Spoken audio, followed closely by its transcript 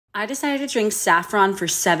I decided to drink saffron for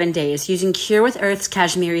 7 days using Cure with Earth's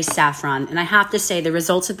Kashmiri saffron, and I have to say the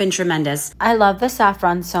results have been tremendous. I love the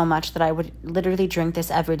saffron so much that I would literally drink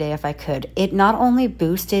this every day if I could. It not only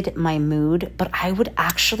boosted my mood, but I would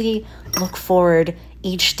actually look forward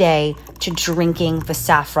each day to drinking the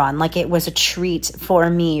saffron like it was a treat for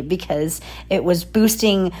me because it was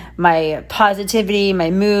boosting my positivity, my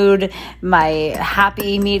mood, my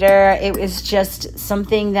happy meter. It was just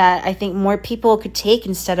something that I think more people could take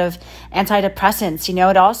instead of antidepressants. You know,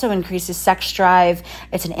 it also increases sex drive.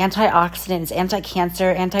 It's an antioxidant, it's anti-cancer,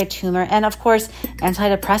 anti-tumor, and of course,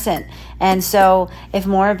 antidepressant. And so if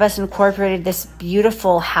more of us incorporated this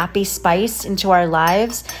beautiful, happy spice into our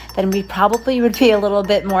lives, then we probably would be a little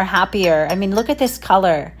bit more happier. I mean, look at this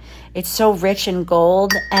color. It's so rich in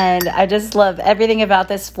gold, and I just love everything about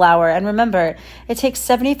this flower. And remember, it takes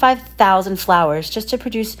 75,000 flowers just to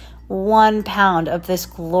produce 1 pound of this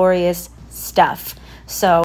glorious stuff. So